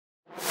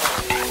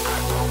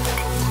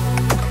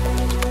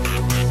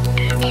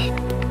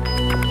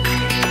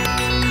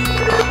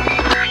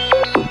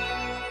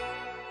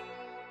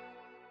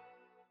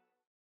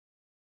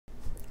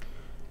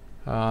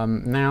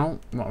Now,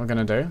 what we're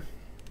going to do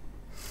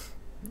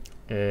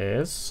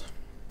is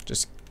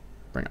just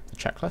bring up the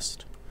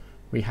checklist.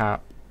 We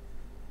have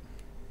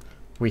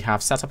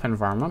setup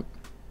environment.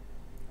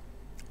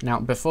 Now,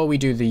 before we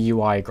do the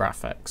UI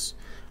graphics,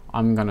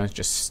 I'm going to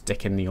just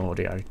stick in the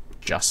audio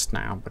just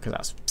now because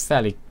that's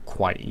fairly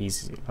quite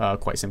easy,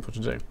 quite simple to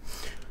do.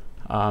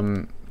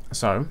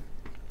 So,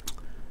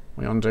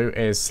 what you want to do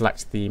is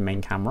select the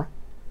main camera,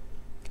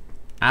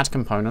 add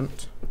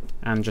component,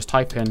 and just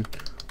type in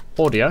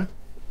audio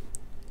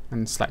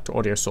and select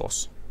audio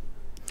source.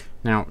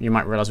 Now, you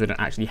might realize we don't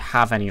actually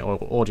have any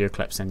audio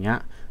clips in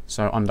yet.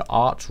 So under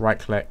Art, right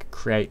click,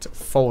 create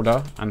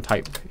folder, and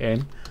type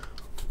in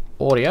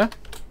audio,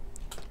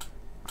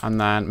 and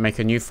then make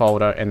a new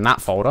folder in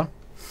that folder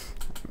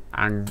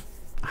and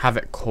have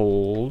it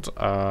called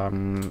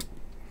for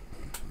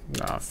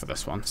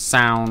this one,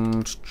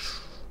 sound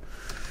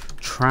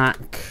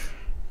track,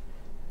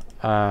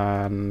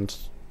 and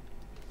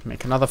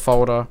make another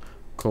folder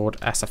called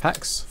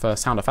SFX for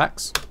sound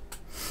effects.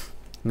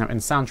 Now in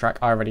Soundtrack,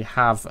 I already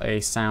have a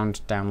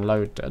sound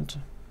downloaded,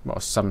 well,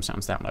 some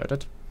sounds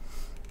downloaded.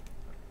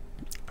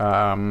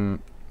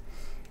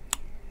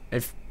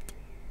 If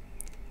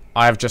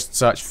I've just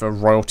searched for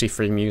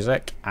royalty-free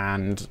music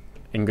and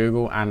in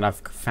Google, and I've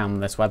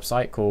found this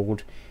website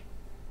called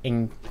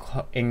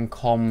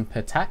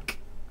Incompetech,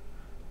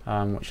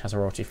 which has a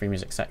royalty-free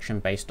music section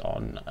based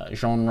on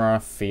genre,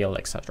 feel,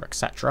 etc.,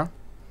 etc.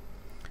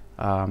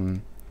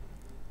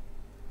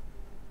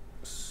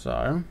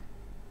 So,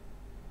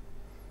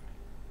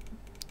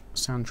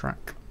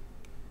 Soundtrack.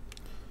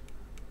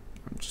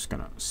 I'm just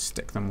gonna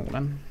stick them all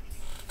in.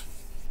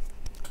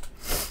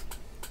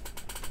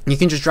 You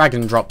can just drag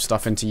and drop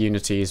stuff into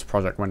Unity's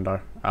project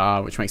window,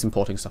 which makes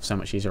importing stuff so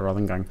much easier rather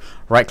than going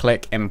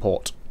right-click,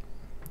 import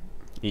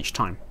each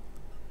time.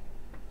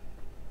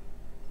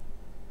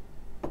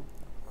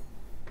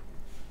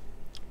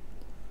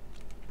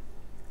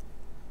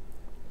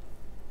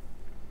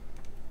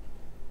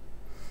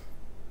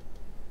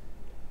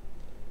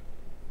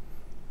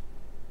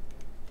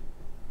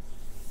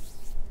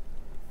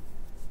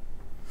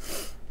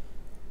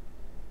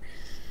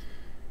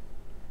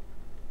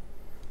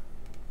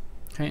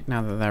 Okay,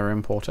 now that they're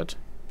imported,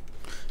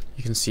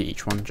 you can see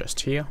each one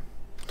just here.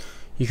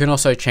 You can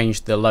also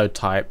change the load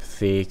type,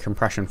 the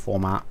compression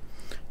format,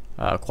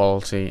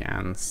 quality,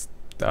 and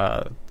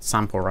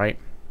sample rate.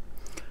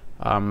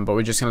 But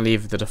we're just going to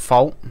leave the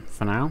default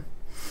for now.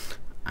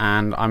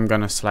 And I'm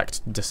going to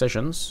select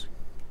decisions,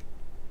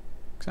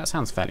 because that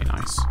sounds fairly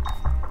nice.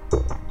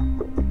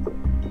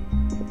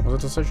 Other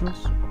decisions?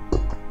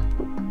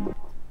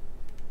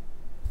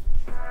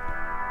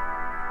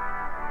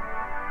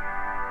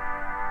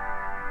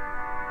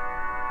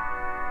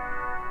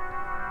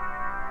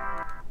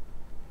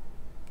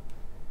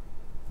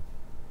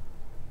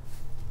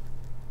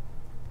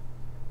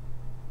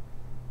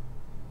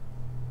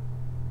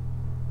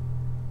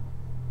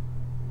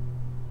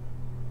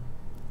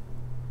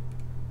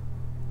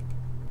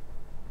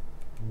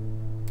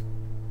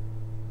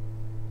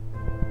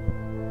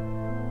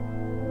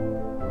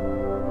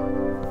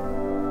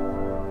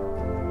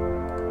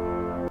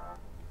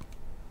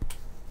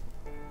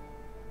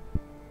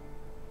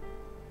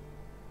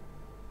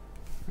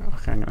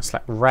 Okay, I'm going to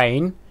select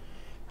Rain,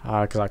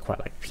 because I quite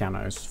like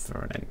pianos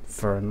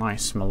for a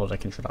nice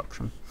melodic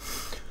introduction.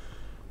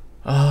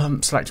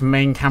 Select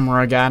main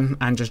camera again,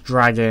 and just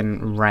drag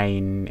in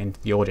Rain into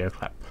the audio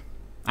clip.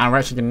 And we're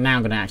actually now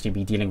going to actually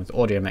be dealing with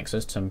audio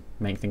mixers to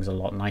make things a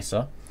lot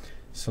nicer.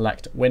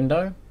 Select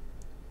Window,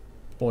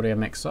 Audio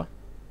Mixer,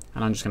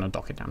 and I'm just going to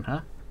dock it down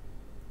here.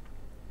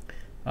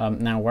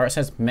 Now where it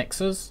says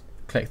Mixers,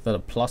 click the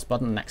plus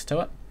button next to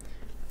it,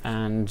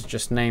 and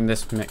just name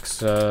this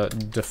mixer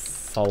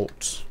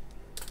Default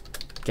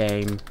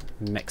Game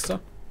Mixer.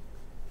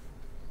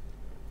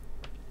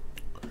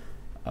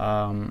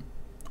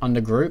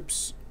 Under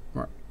Groups,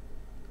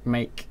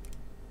 click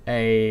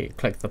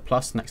the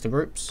plus next to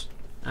Groups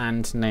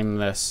and name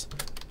this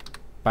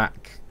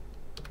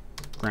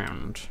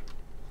Background.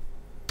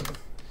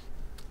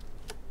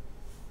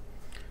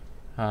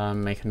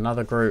 Make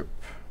another group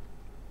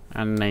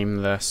and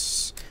name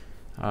this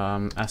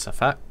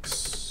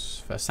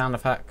SFX for sound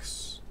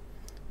effects.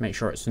 Make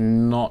sure it's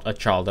not a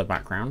child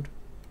background.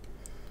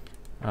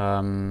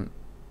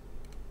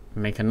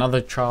 Make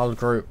another child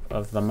group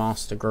of the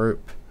master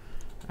group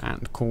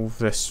and call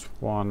this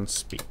one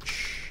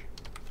speech.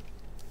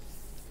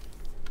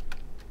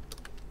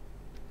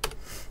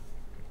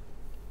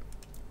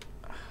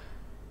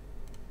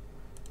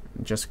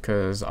 Just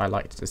because I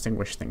like to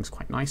distinguish things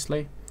quite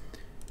nicely,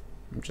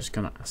 I'm just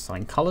going to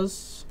assign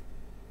colors.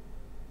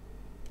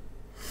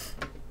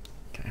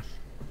 Okay.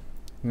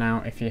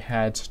 Now if you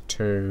head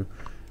to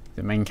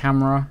the main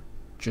camera,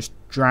 just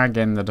drag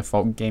in the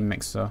default game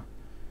mixer.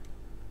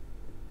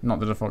 Not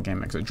the default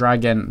game mixer.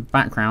 Drag in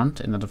background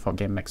in the default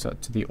game mixer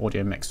to the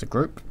audio mixer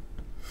group.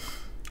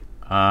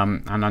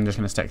 And I'm just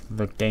going to stick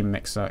the game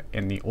mixer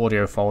in the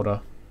audio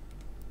folder,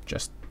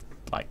 just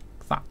like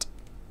that.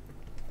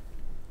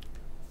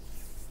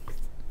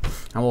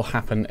 And what will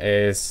happen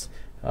is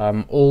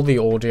all the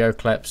audio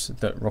clips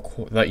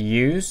that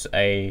use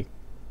a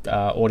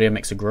audio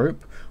mixer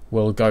group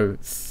will go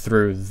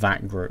through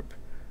that group.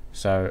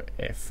 So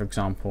if, for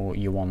example,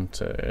 you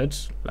wanted,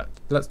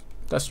 let's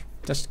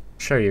just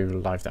show you a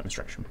live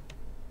demonstration.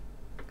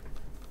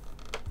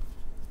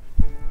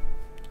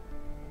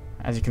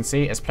 As you can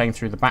see, it's playing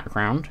through the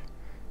background.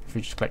 If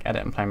we just click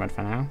edit and play mode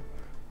for now,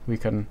 we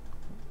can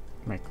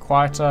make it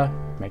quieter,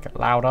 make it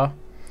louder.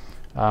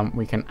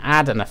 We can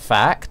add an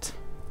effect.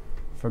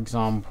 For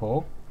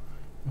example,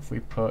 if we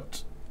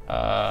put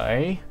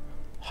a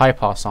high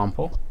pass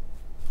sample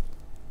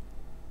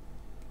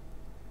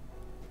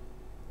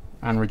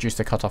and reduce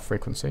the cutoff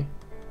frequency,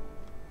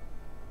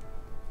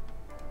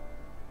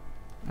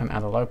 and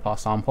add a low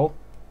pass sample,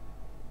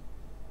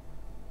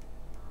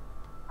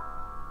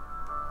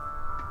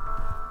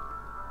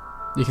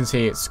 you can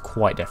see it's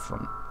quite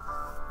different.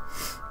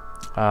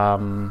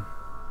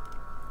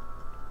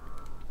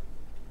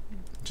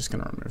 Just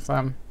going to remove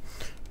them.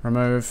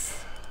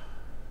 Remove.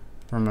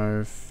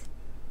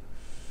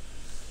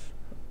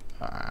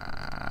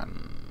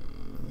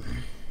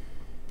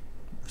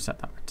 Set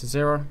that back to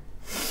 0,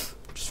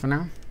 just for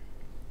now.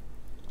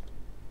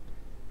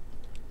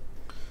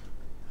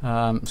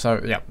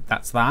 So yeah,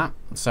 that's that.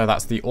 So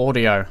that's the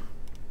audio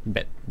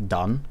bit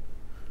done.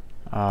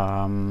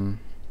 So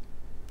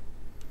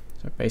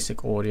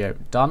basic audio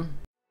done.